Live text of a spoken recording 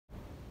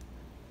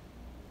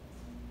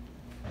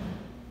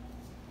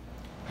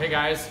Hey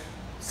guys,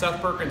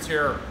 Seth Perkins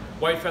here,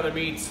 White Feather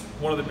Meats,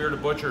 one of the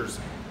Bearded Butchers.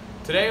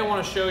 Today I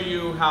want to show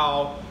you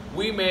how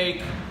we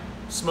make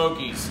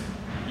Smokies.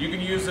 You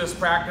can use this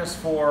practice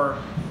for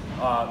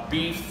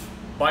beef,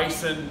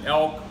 bison,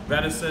 elk,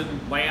 venison,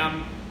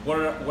 lamb,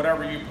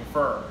 whatever you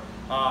prefer.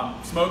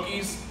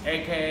 Smokies,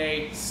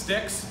 aka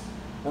sticks,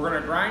 we're going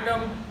to grind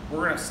them,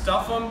 we're going to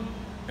stuff them,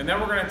 and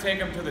then we're going to take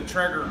them to the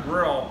Traeger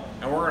grill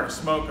and we're going to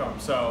smoke them,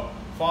 so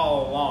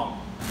follow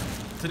along.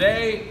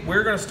 Today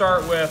we're going to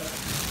start with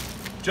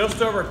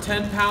just over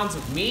 10 pounds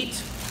of meat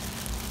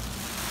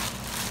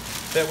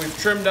that we've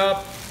trimmed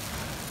up,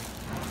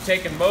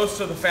 taken most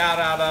of the fat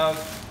out of.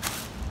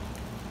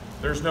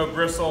 There's no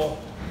gristle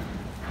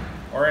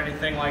or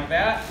anything like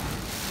that.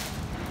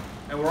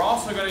 And we're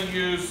also going to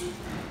use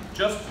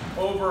just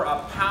over a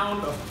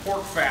pound of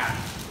pork fat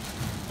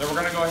that we're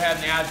going to go ahead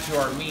and add to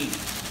our meat.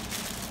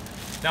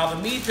 Now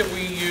the meat that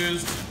we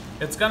used,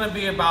 it's going to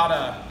be about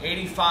a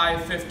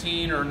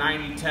 85-15 or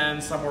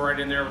 90-10, somewhere right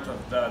in there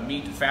with the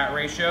meat to fat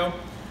ratio.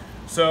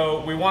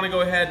 So we want to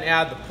go ahead and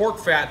add the pork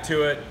fat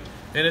to it,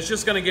 and it's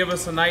just going to give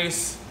us a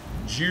nice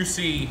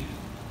juicy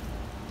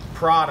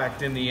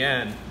product in the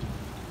end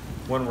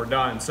when we're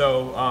done.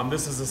 So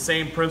this is the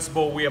same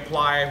principle we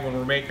apply when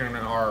we're making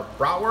our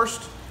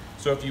bratwurst.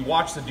 So if you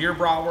watch the deer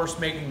bratwurst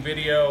making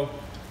video,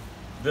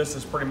 this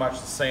is pretty much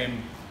the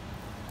same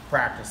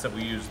practice that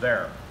we use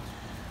there.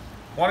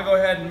 Want to go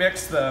ahead and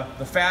mix the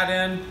fat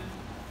in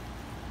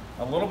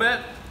a little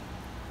bit.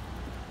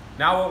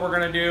 Now what we're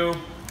going to do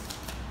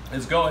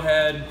is go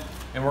ahead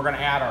and we're going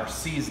to add our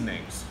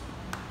seasonings.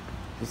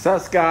 So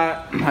Seth's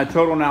got a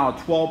total now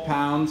of 12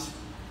 pounds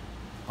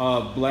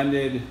of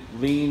blended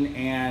lean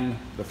and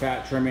the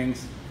fat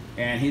trimmings,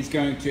 and he's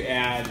going to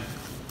add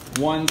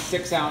 1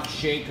 6-ounce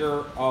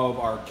shaker of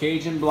our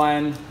Cajun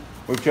blend.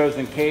 We've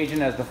chosen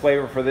Cajun as the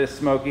flavor for this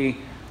smoky.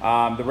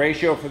 The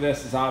ratio for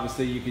this is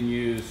obviously you can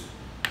use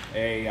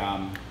a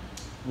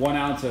 1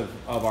 ounce of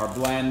our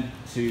blend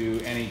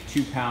to any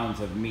 2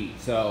 pounds of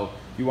meat. So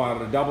if you wanted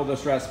to double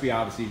this recipe,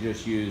 obviously you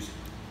just use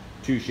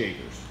 2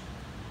 shakers.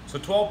 So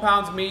 12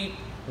 pounds of meat,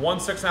 1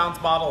 6-ounce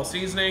bottle of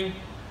seasoning.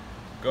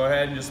 Go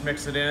ahead and just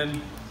mix it in,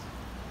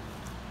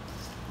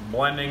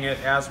 blending it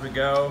as we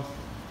go.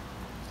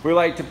 We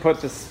like to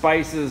put the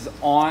spices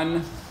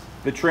on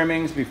the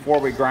trimmings before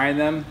we grind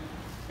them.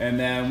 And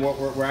then what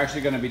we're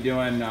actually going to be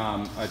doing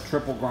a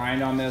triple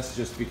grind on this,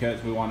 just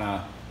because we want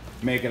to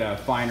make it a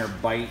finer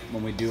bite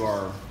when we do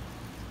our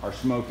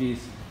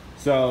Smokies.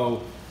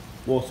 So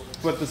we'll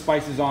put the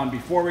spices on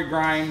before we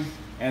grind,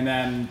 and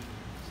then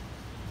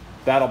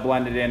that'll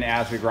blend it in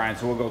as we grind.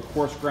 So we'll go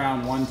coarse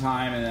ground 1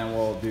 time, and then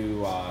we'll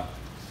do a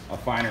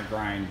finer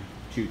grind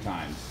 2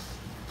 times.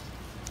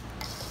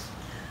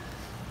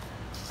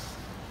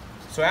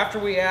 So after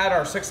we add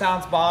our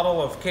 6-ounce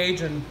bottle of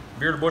Cajun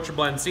Bearded Butcher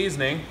Blend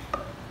seasoning,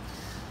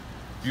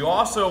 you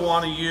also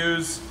want to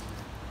use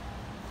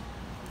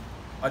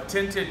a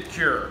tinted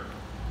cure.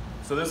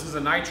 So this is a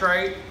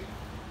nitrite.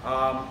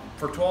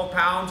 For 12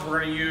 pounds, we're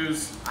going to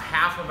use a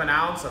 1/2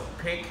 ounce of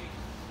pink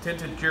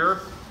tinted cure.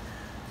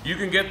 You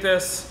can get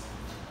this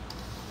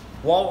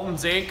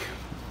Walton's Inc.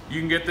 You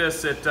can get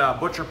this at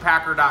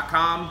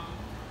butcherpacker.com.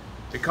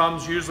 It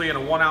comes usually in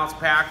a 1 ounce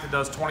pack that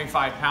does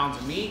 25 pounds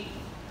of meat.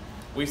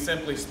 We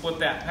simply split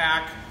that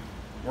pack.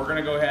 We're going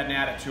to go ahead and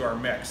add it to our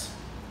mix.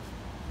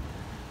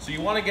 So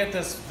you want to get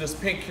this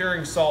pink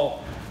curing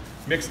salt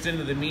mixed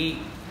into the meat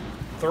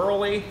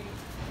thoroughly.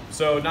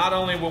 So not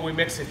only will we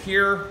mix it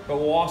here, but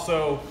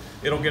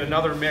it'll get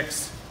another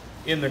mix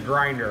in the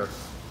grinder.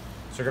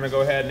 So we're going to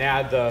go ahead and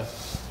add the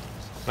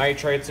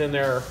nitrates in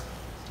there,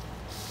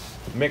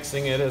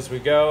 mixing it as we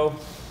go.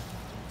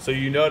 So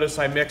you notice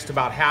I mixed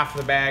about half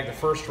the bag the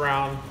first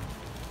round,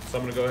 so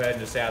I'm going to go ahead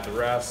and just add the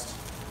rest.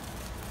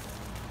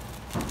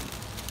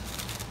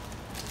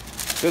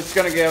 This is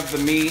going to give the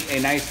meat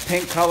a nice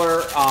pink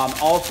color.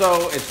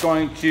 Also, it's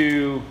going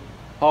to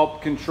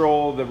help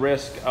control the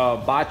risk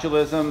of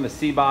botulism, the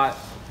CBOT.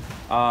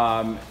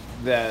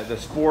 The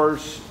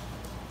spores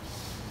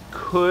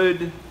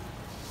could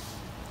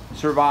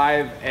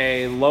survive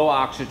a low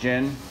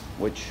oxygen,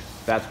 which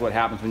that's what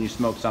happens when you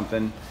smoke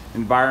something,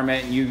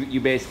 environment. You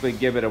basically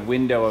give it a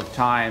window of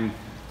time.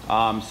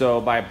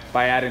 So by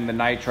adding the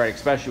nitrite,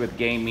 especially with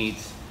game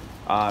meats,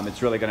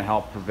 it's really going to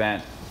help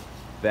prevent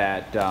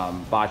that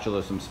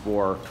botulism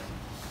spore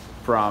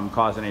from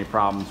causing any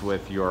problems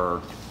with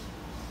your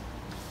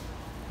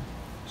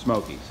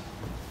Smokies.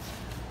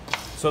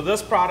 So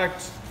this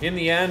product, in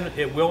the end,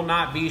 it will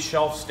not be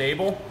shelf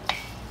stable.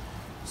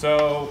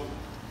 So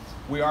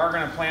we are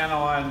going to plan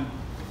on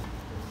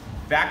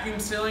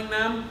vacuum sealing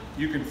them.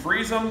 You can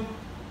freeze them.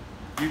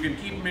 You can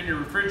keep them in your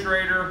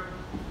refrigerator.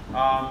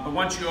 But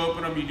once you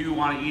open them, you do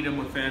want to eat them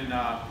within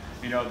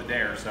the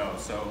day or so.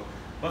 So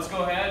let's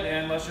go ahead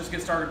and let's just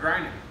get started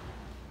grinding.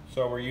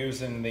 So we're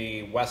using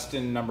the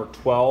Weston number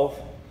 12.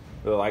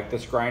 Really like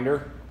this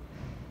grinder.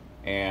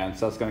 And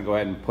so it's going to go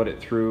ahead and put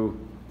it through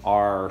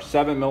our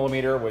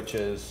 7mm, which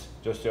is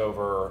just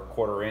over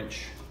 1/4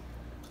 inch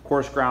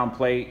coarse ground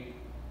plate.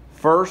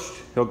 First,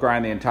 he'll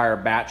grind the entire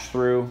batch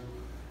through.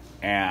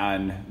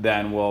 and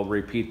then we'll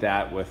repeat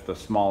that with the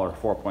smaller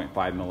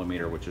 4.5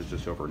 millimeter, which is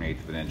just over 1/8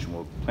 of an inch, and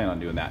we'll plan on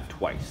doing that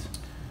twice.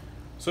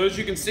 So as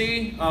you can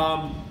see,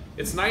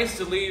 it's nice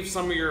to leave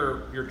some of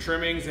your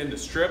trimmings into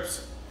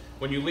strips.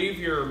 When you leave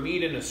your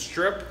meat in a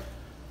strip,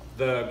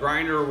 the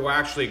grinder will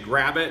actually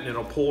grab it and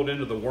it'll pull it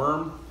into the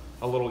worm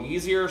a little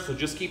easier. So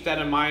just keep that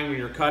in mind when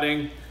you're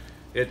cutting.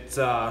 It's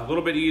a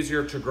little bit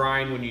easier to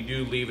grind when you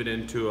do leave it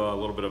into a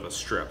little bit of a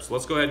strip. So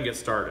let's go ahead and get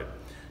started.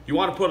 You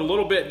want to put a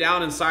little bit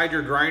down inside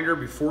your grinder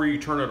before you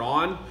turn it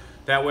on.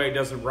 That way it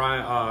doesn't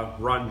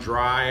run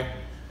dry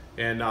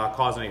and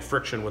cause any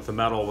friction with the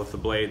metal, with the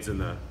blades in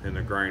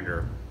the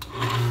grinder.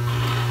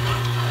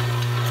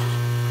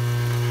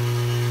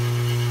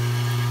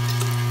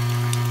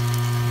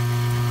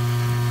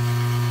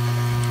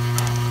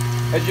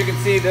 As you can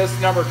see, this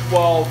number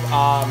 12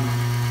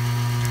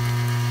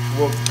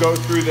 will go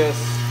through this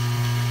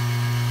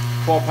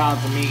 12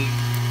 pounds of meat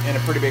in a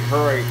pretty big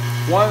hurry.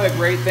 One of the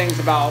great things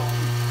about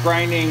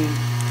grinding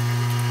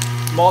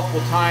multiple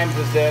times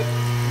is that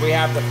we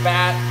have the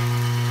fat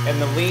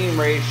and the lean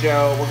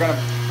ratio. We're gonna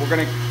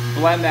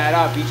blend that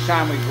up each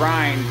time we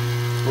grind.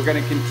 We're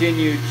gonna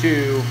continue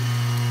to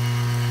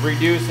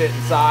reduce it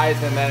in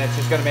size, and then it's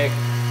just gonna make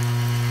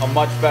a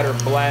much better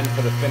blend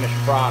for the finished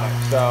product.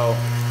 So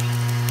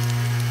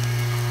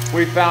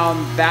we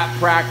found that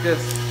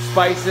practice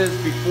spices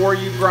before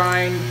you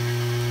grind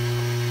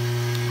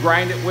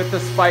it with the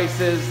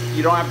spices.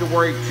 You don't have to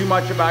worry too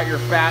much about your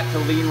fat to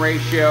lean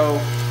ratio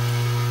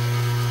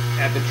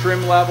at the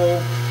trim level.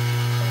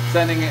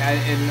 Sending it,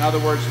 in other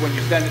words, when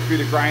you send it through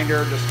the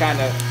grinder, just kind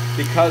of,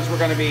 because we're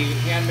going to be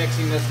hand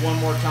mixing this one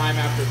more time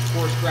after it's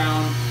coarse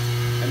ground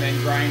and then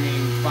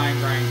grinding, fine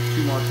grind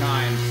 2 more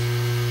times,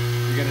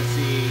 you're going to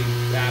see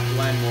that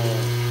blend will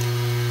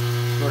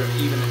sort of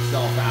even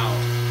itself out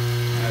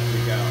as we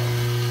go.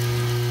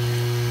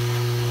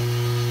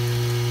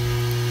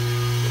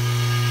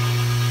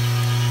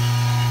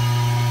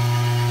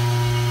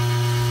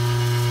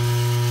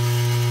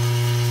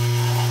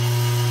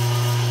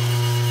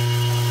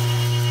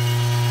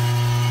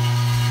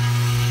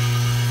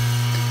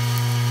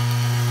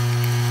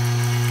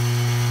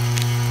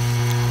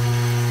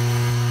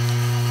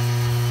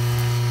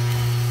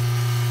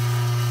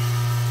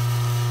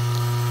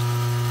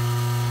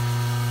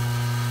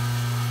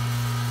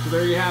 So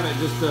there you have it,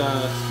 just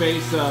a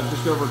space of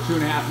just over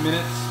 2.5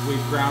 minutes.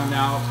 We've ground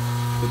out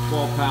the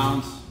 12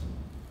 pounds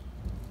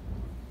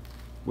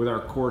with our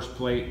coarse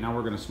plate. Now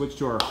we're going to switch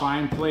to our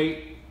fine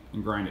plate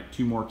and grind it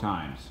 2 more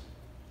times.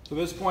 So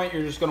at this point,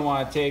 you're just going to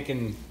want to take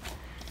and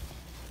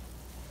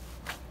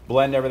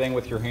blend everything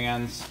with your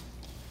hands.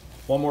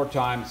 1 more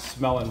time, it's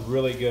smelling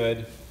really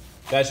good.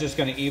 That's just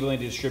going to evenly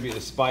distribute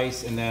the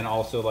spice, and then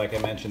also, like I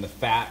mentioned, the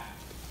fat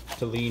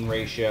to lean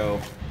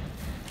ratio.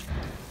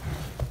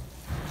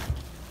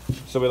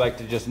 So we like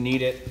to just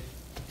knead it,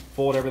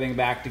 fold everything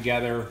back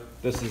together.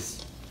 This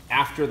is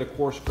after the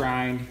coarse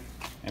grind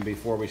and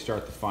before we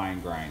start the fine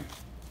grind.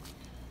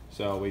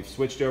 So we've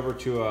switched over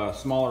to a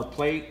smaller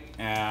plate,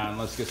 and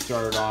let's get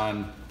started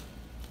on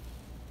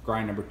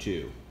grind number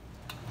 2.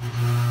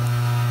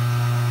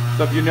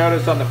 So if you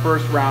notice on the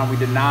first round, we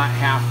did not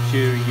have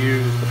to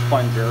use the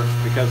plunger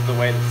because of the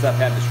way that Seth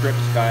had the strips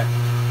cut.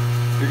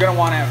 You're gonna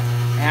wanna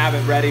have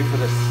it ready for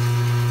the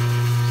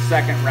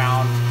second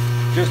round,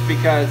 just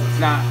because it's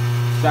not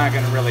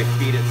going to really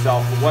feed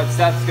itself. But what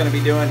Seth's going to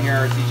be doing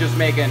here is he's just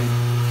making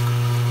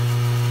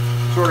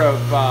sort of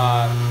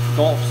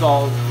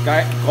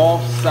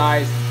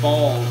golf-sized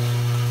balls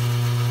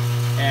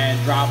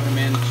and dropping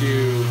them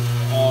into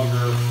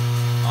auger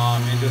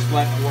and just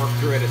letting it work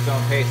through at its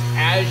own pace.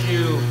 As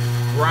you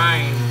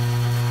grind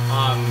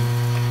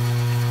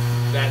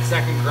that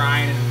second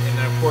grind, and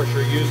then of course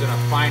you're using a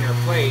finer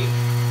plate,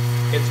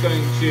 it's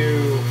going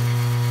to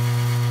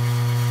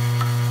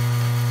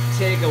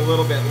take a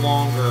little bit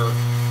longer.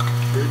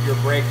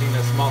 You're breaking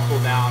this muscle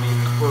down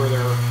even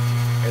further.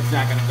 It's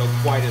not going to go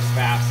quite as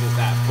fast as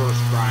that first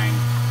grind.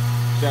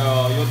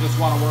 So you'll just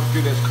want to work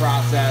through this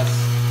process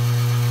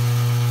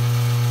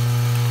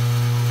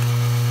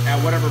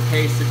at whatever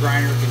pace the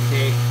grinder can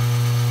take.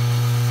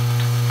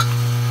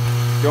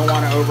 Don't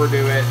want to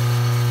overdo it.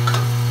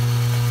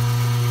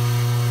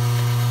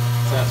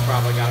 Seth's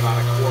probably got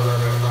about 1/4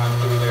 of it run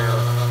through there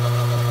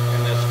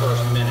in this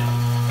first minute.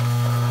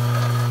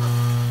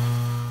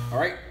 All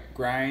right,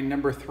 grind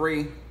number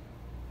 3.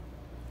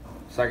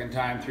 Second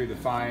time through the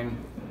fine.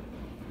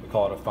 We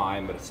call it a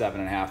fine, but it's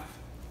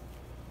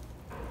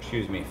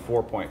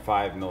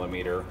 4.5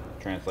 millimeter.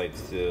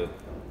 Translates to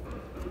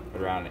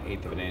around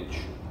 1/8 of an inch.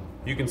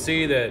 You can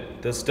see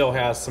that this still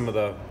has some of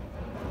the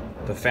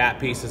fat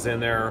pieces in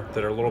there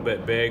that are a little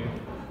bit big.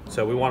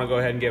 So we want to go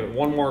ahead and give it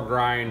 1 more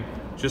grind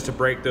just to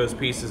break those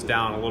pieces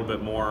down a little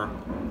bit more.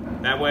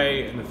 That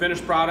way, in the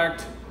finished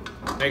product,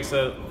 makes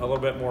it a little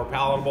bit more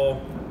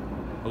palatable,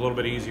 a little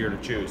bit easier to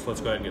chew. So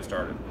let's go ahead and get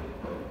started.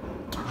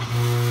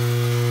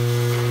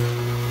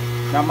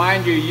 Now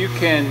mind you, you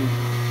can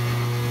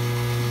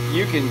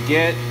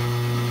get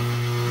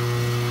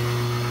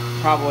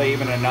probably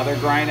even another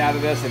grind out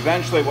of this.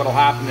 Eventually what'll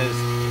happen is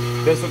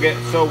this will get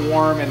so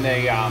warm and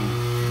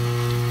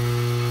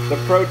the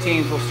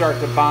proteins will start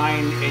to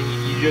bind, and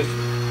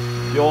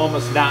you'll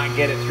almost not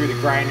get it through the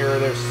grinder.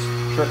 There's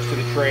tricks to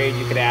the trade.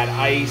 You could add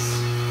ice.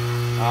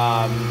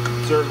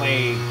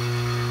 Certainly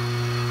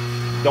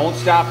don't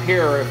stop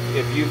here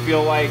if you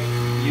feel like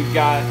you've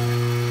got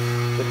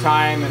the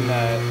time and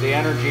the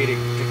energy to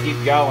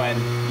keep going.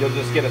 You'll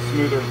just get a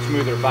smoother and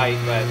smoother bite.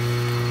 But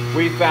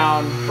we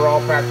found, for all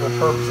practical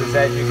purposes,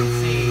 as you can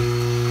see,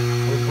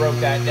 we broke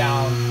that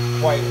down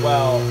quite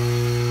well.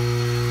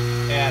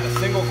 And a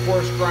single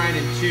coarse grind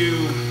and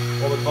 2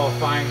 what we call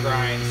fine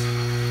grinds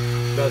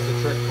does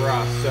the trick for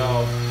us.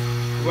 So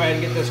go ahead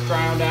and get this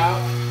ground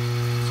out,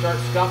 start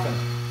stuffing.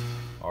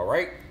 All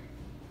right.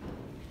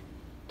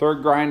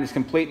 Third grind is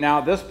complete now.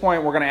 At this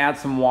point, we're gonna add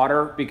some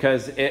water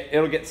because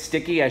it'll get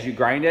sticky as you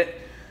grind it.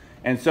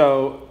 And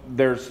so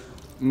there's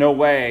no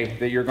way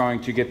that you're going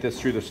to get this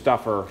through the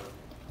stuffer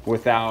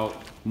without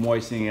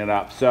moistening it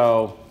up.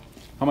 So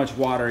how much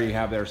water do you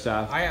have there,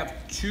 Seth? I have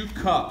 2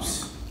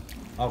 cups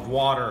of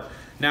water.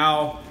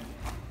 Now,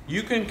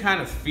 you can kind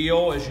of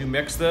feel as you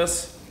mix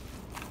this,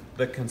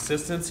 the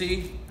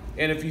consistency.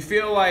 And if you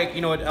feel like,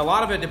 you know, a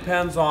lot of it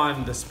depends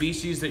on the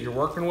species that you're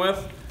working with,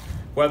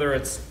 whether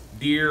it's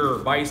deer or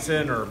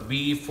bison or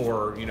beef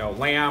or, you know,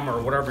 lamb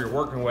or whatever you're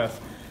working with.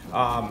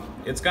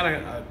 It's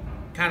gonna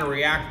kind of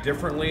react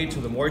differently to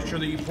the moisture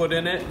that you put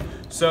in it.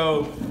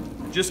 So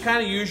just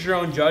kind of use your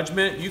own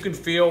judgment. You can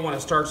feel when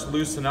it starts to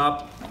loosen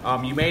up.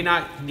 You may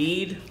not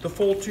need the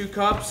full 2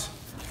 cups.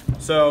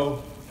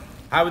 So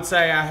I would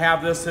say I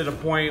have this at a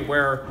point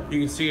where you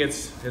can see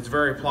it's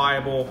very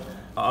pliable,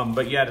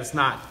 but yet it's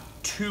not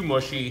too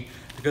mushy,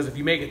 because if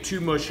you make it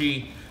too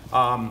mushy,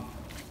 what'll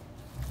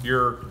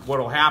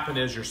happen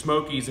is your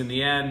Smokies in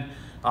the end,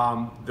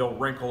 they'll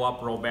wrinkle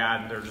up real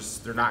bad, and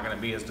they're not gonna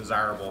be as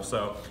desirable.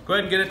 So go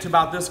ahead and get it to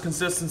about this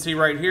consistency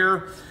right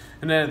here.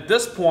 And then at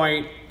this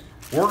point,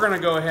 we're gonna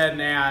go ahead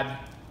and add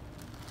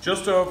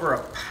just over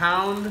 1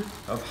 pound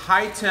of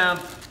high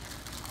temp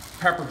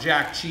pepper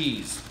jack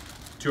cheese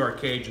to our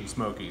Cajun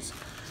Smokies.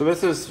 So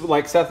this is,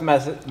 like Seth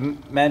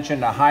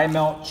mentioned, a high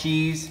melt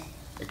cheese.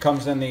 It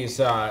comes in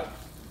these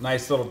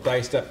nice little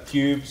diced up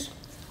cubes.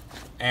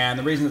 And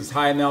the reason it's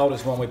high melt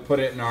is when we put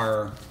it in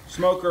our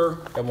smoker,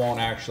 it won't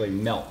actually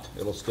melt.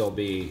 It'll still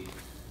be,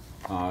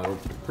 it'll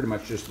pretty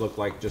much just look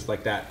like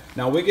that.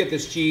 Now we get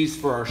this cheese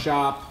for our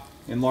shop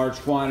in large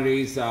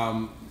quantities.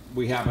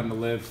 We happen to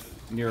live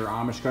near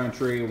Amish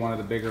country, one of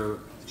the bigger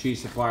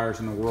cheese suppliers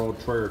in the world,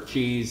 Traeger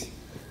cheese.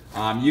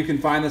 You can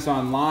find this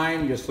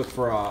online. Just look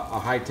for a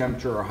high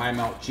temperature or high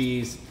melt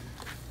cheese.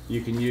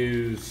 You can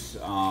use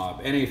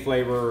any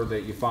flavor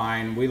that you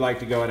find. We like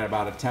to go at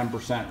about a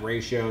 10%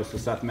 ratio. So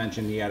Seth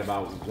mentioned he had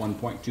about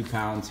 1.2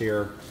 pounds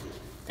here.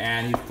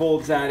 And he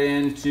folds that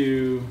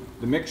into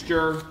the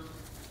mixture.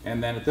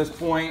 And then at this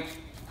point,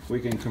 we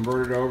can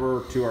convert it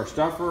over to our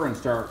stuffer and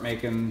start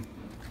making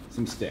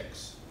some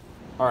sticks.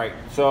 All right,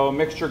 so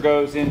mixture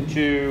goes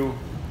into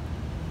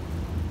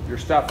your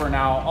stuffer.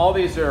 Now, all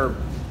these are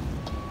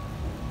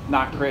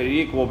not created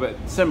equal, but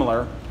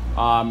similar.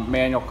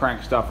 Manual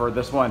crank stuffer.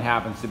 This one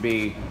happens to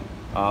be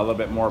a little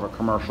bit more of a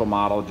commercial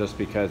model, just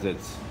because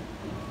it's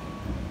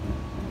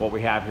what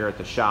we have here at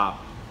the shop.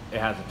 It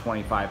has a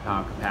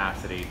 25-pound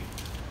capacity.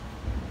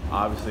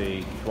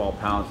 Obviously 12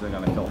 pounds isn't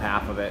going to fill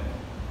half of it.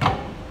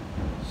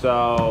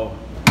 So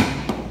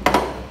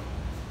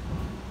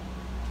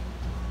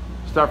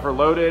stuffer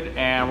loaded,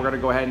 and we're going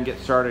to go ahead and get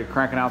started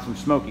cranking out some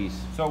Smokies.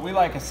 So we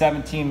like a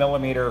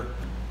 17mm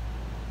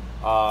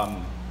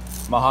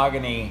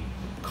mahogany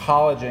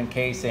collagen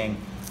casing.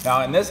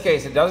 Now in this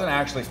case, it doesn't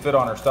actually fit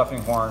on our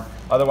stuffing horn.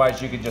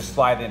 Otherwise you could just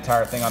slide the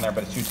entire thing on there,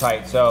 but it's too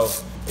tight. So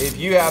if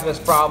you have this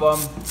problem,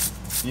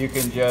 you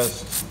can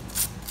just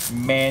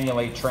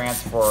manually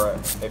transfer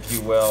it, if you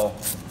will,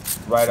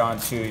 right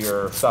onto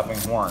your stuffing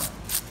horn.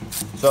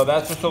 So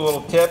that's just a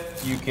little tip.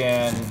 You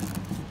can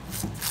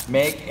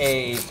make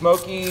a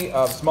Smoky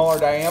of smaller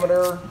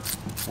diameter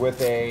with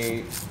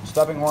a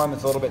stuffing horn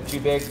that's a little bit too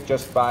big,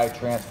 just by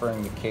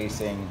transferring the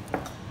casing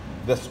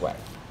this way.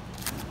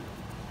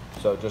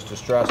 So just to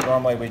stress,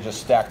 normally we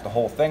just stack the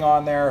whole thing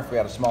on there if we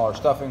had a smaller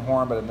stuffing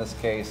horn, but in this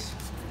case,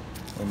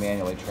 we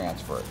manually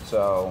transfer it.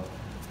 So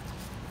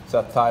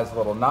Seth ties a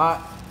little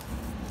knot,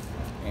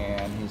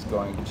 and he's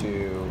going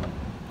to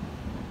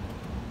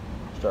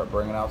start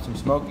bringing out some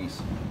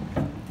Smokies.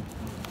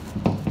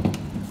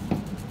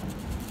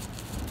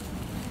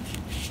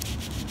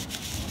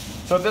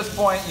 So at this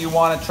point, you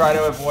want to try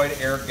to avoid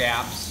air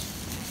gaps.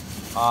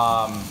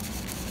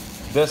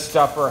 This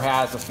stuffer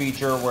has a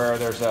feature where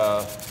there's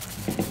a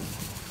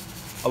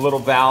little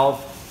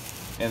valve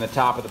in the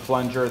top of the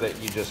plunger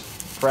that you just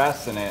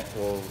press, and it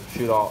will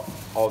shoot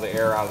all the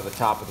air out of the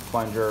top of the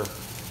plunger.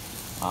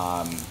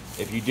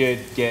 If you did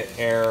get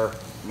air,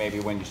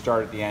 maybe when you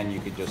start at the end, you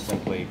could just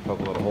simply poke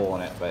a little hole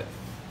in it. But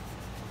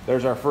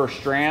there's our first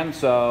strand,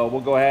 so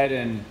we'll go ahead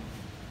and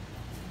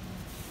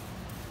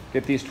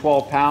get these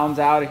 12 pounds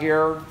out of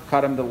here,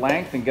 cut them to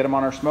length, and get them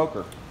on our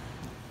smoker.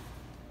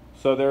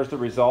 So there's the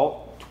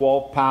result,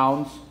 12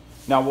 pounds.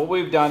 Now what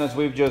we've done is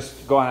we've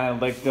just gone ahead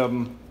and licked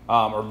them,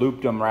 or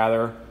looped them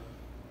rather,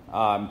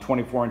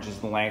 24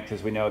 inches in length,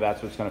 because we know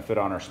that's what's going to fit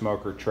on our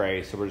smoker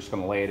tray. So we're just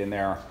going to lay it in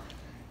there.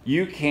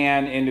 You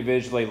can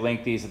individually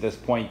link these at this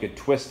point. You could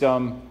twist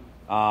them.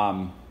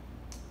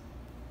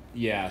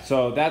 Yeah,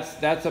 so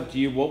that's up to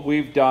you. What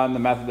we've done, the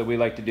method that we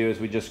like to do is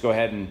we just go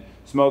ahead and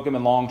smoke them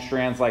in long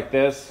strands like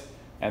this,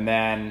 and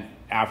then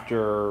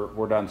after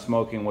we're done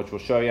smoking, which we'll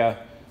show you,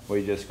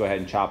 we just go ahead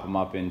and chop them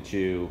up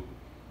into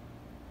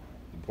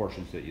the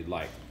portions that you'd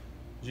like.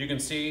 As you can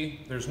see,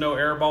 there's no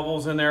air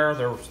bubbles in there.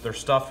 They're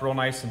stuffed real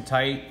nice and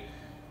tight.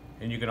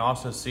 And you can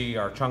also see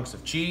our chunks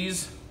of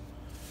cheese.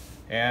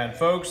 And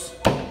folks,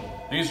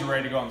 these are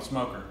ready to go on the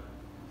smoker.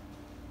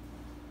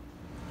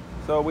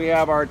 So we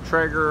have our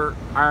Traeger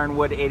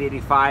Ironwood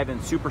 885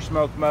 in super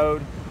smoke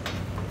mode.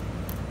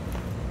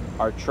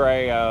 Our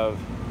tray of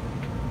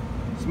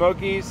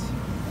Smokies,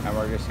 and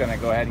we're just gonna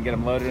go ahead and get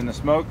them loaded in the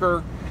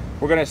smoker.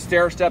 We're gonna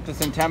stair step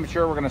this in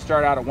temperature. We're gonna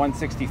start out at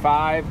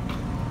 165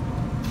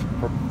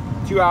 for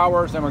 2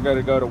 hours, then we're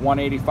gonna go to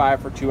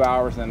 185 for 2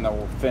 hours, and then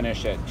we'll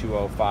finish at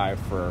 205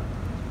 for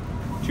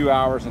 2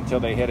 hours until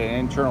they hit an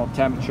internal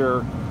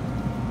temperature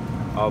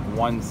of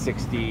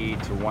 160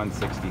 to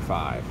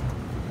 165.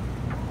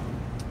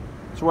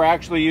 So we're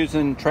actually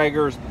using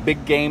Traeger's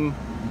Big Game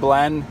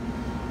Blend.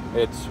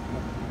 It's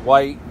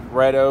white,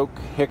 red oak,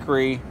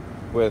 hickory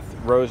with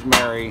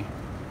rosemary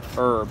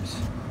herbs.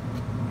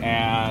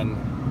 And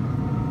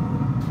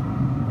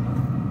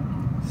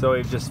so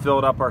we've just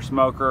filled up our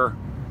smoker,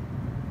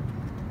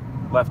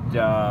 left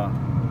a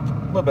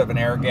little bit of an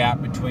air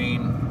gap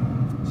between,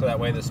 so that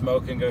way the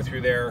smoke can go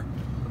through there.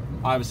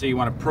 Obviously you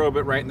want to probe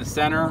it right in the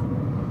center,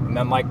 and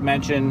then like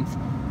mentioned,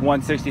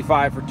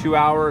 165 for 2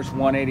 hours,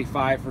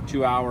 185 for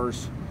 2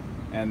 hours,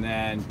 and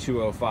then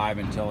 205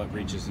 until it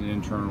reaches an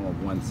internal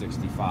of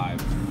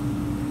 165.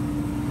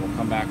 We'll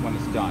come back when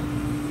it's done.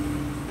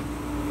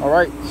 All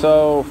right,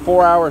 so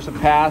 4 hours have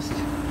passed.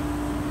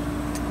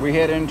 We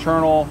hit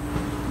internal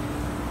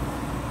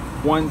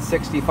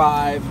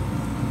 165,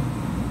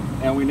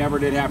 and we never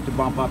did have to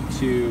bump up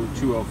to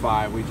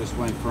 205. We just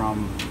went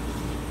from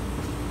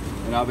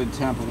an oven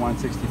temp of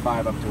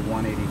 165 up to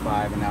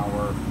 185, and now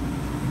we're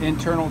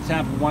internal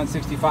temp of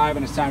 165,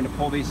 and it's time to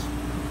pull these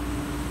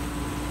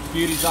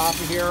beauties off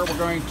of here. We're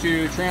going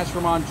to transfer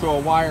them onto a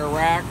wire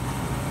rack,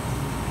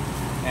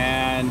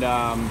 and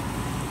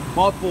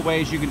multiple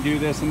ways you can do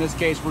this. In this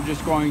case, we're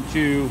just going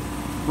to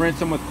rinse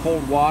them with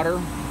cold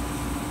water,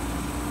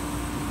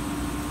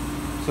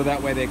 so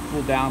that way they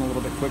cool down a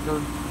little bit quicker.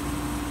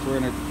 So we're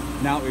gonna,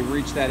 now that we've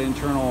reached that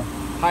internal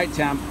high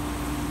temp,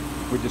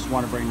 we just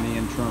want to bring the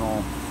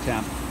internal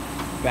temp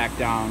back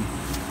down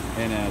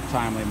in a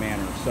timely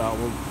manner. So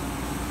we'll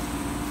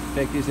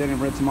take these in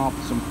and rinse them off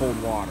with some cold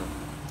water.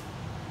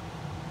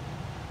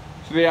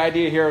 So the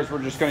idea here is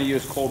we're just going to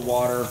use cold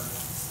water,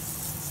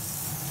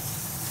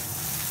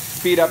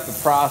 speed up the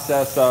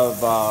process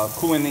of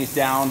cooling these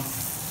down.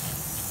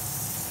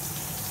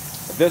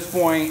 At this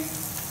point,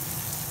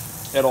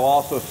 it'll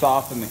also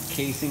soften the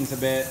casings a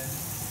bit.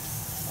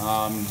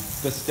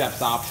 This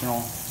step's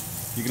optional.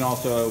 You can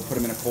also put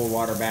them in a cold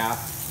water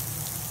bath.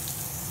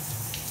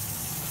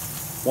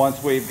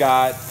 Once we've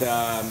got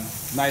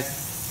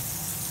nice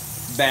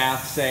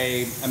bath,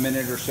 say a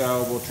minute or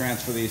so, we'll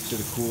transfer these to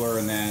the cooler,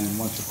 and then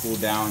once they're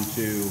cooled down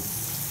to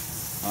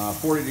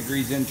 40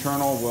 degrees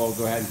internal, we'll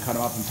go ahead and cut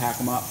them up and pack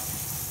them up.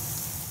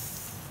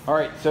 All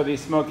right, so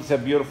these Smokies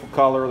have beautiful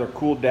color. They're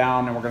cooled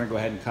down, and we're gonna go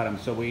ahead and cut them.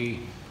 So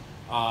we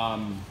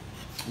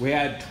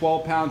had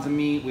 12 pounds of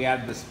meat. We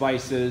added the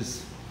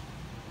spices,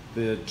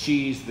 the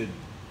cheese,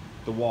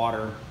 the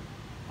water.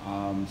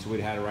 So we'd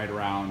had right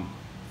around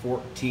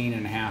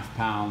 14.5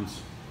 pounds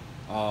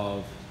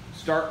of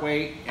start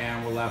weight,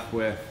 and we're left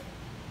with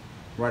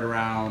right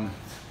around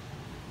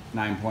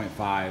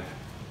 9.5.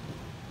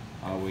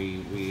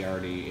 We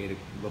already ate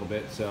a little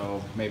bit,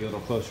 so maybe a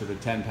little closer to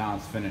 10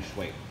 pounds finished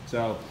weight.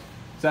 So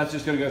that's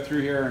just gonna go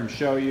through here and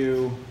show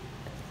you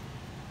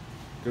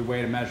a good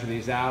way to measure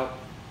these out.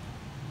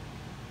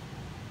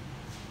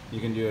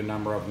 You can do a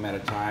number of them at a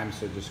time,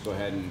 so just go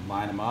ahead and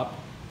line them up.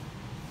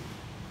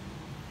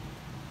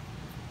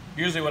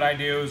 Usually what I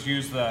do is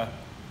use the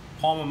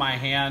palm of my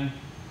hand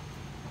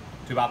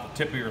to about the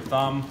tip of your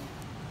thumb.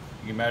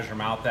 You can measure them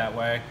out that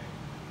way.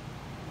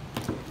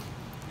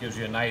 Gives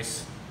you a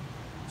nice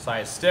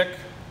size stick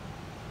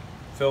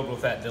filled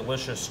with that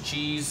delicious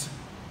cheese.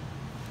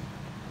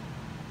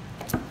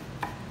 And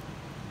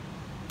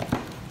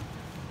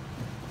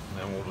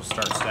then we'll just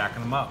start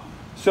stacking them up.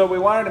 So we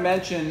wanted to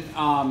mention,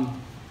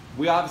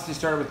 we obviously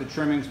started with the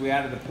trimmings. We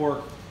added the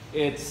pork.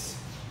 It's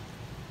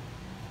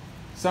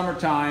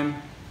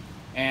summertime,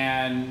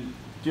 and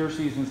deer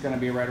season is going to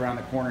be right around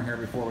the corner here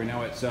before we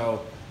know it.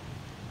 So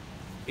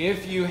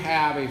if you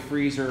have a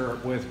freezer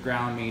with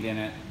ground meat in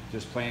it,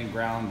 just plain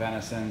ground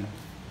venison,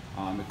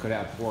 it could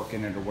have pork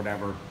in it or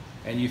whatever,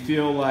 and you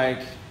feel like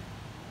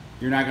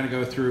you're not going to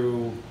go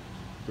through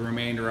the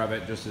remainder of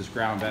it just as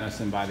ground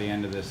venison by the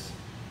end of this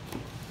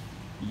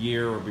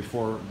year or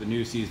before the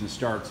new season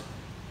starts,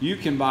 you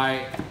can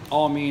by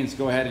all means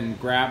go ahead and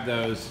grab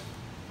those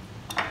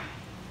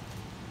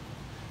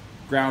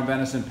ground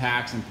venison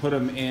packs and put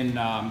them in,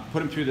 put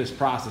them through this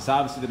process.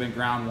 Obviously, they've been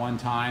ground one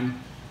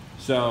time,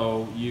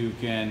 so you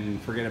can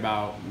forget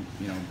about,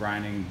 you know,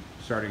 grinding,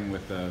 starting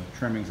with the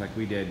trimmings like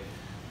we did.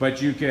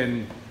 But you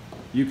can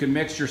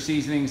mix your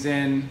seasonings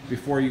in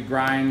before you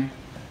grind,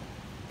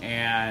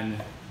 and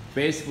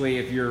basically,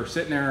 if you're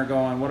sitting there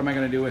going, what am I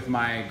going to do with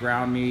my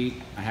ground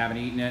meat? I haven't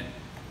eaten it.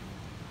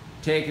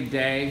 Take a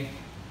day,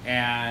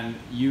 and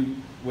you,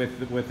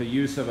 with the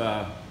use of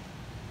a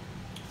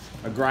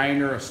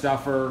grinder, a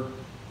stuffer,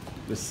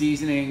 the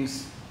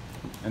seasonings,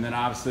 and then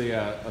obviously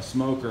a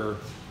smoker,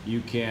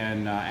 you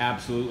can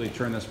absolutely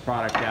turn this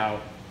product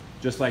out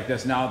just like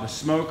this. Now the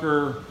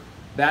smoker,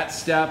 that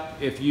step,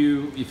 if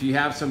you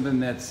have something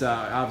that's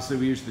obviously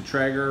we use the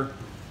Traeger,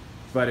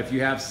 but if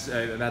you have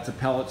that's a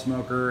pellet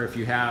smoker. If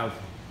you have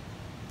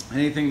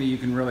anything that you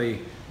can really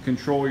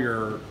control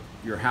your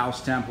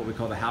house temp, what we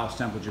call the house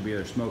temp, which would be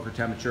their smoker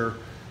temperature,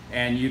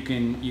 and you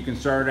can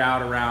start it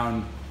out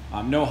around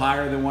no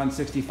higher than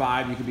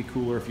 165. You could be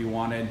cooler if you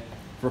wanted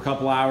for a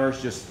couple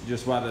hours,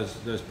 just while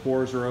those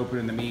pores are open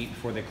in the meat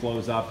before they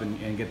close up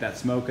and get that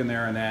smoke in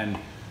there, and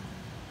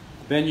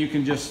then you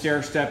can just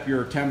stair step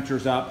your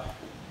temperatures up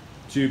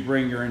to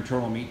bring your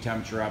internal meat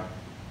temperature up.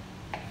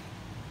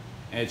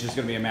 And it's just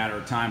going to be a matter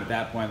of time at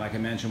that point. Like I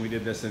mentioned, we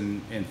did this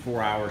in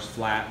 4 hours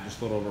flat,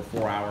 just a little over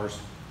 4 hours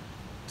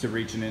to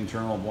reach an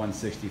internal of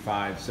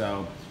 165.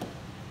 So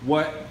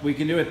what we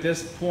can do at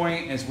this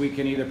point is we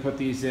can either put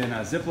these in a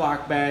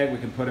Ziploc bag, we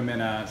can put them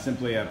in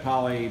simply a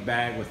poly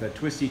bag with a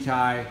twisty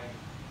tie,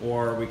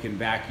 or we can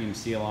vacuum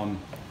seal them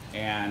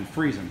and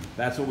freeze them.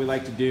 That's what we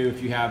like to do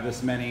if you have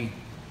this many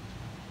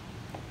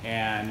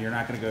and you're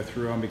not going to go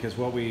through them, because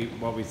what we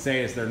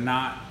say is they're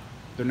not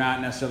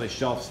necessarily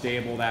shelf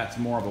stable. That's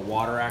more of a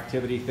water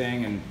activity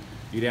thing, and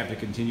you'd have to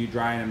continue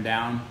drying them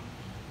down,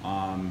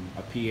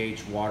 a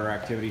pH water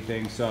activity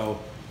thing. So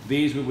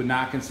these, we would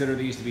not consider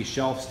these to be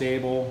shelf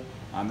stable.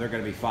 They're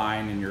going to be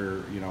fine in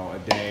your, you know, a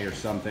day or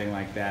something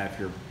like that if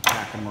you're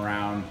packing them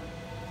around.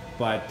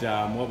 But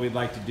what we'd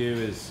like to do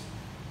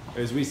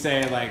is we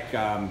say like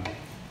a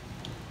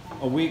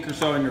week or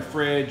so in your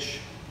fridge.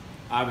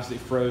 Obviously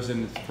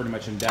frozen, it's pretty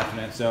much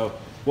indefinite. So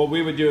what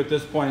we would do at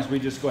this point is we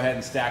just go ahead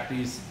and stack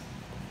these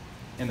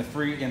in the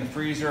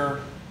freezer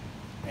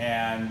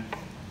and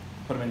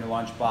put them in your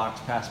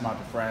lunchbox, pass them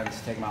out to friends,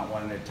 take them out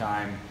one at a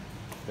time.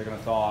 They're gonna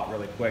thaw out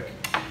really quick.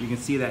 You can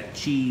see that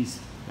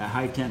cheese, that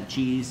high temp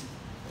cheese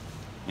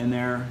in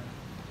there.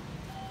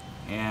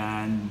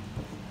 And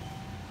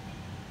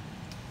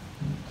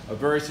a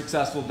very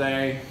successful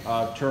day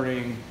of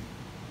turning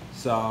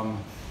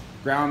some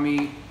ground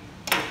meat,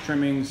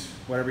 trimmings,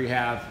 whatever you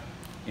have,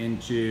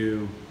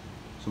 into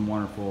some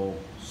wonderful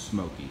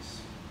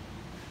Smokies.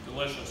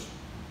 Delicious.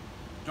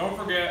 Don't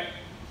forget,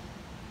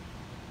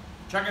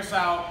 check us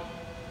out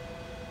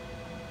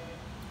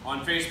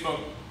on Facebook,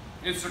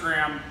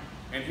 Instagram,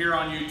 and here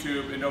on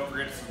YouTube, and don't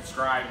forget to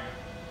subscribe.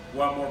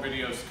 We'll have more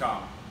videos to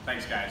come.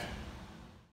 Thanks, guys.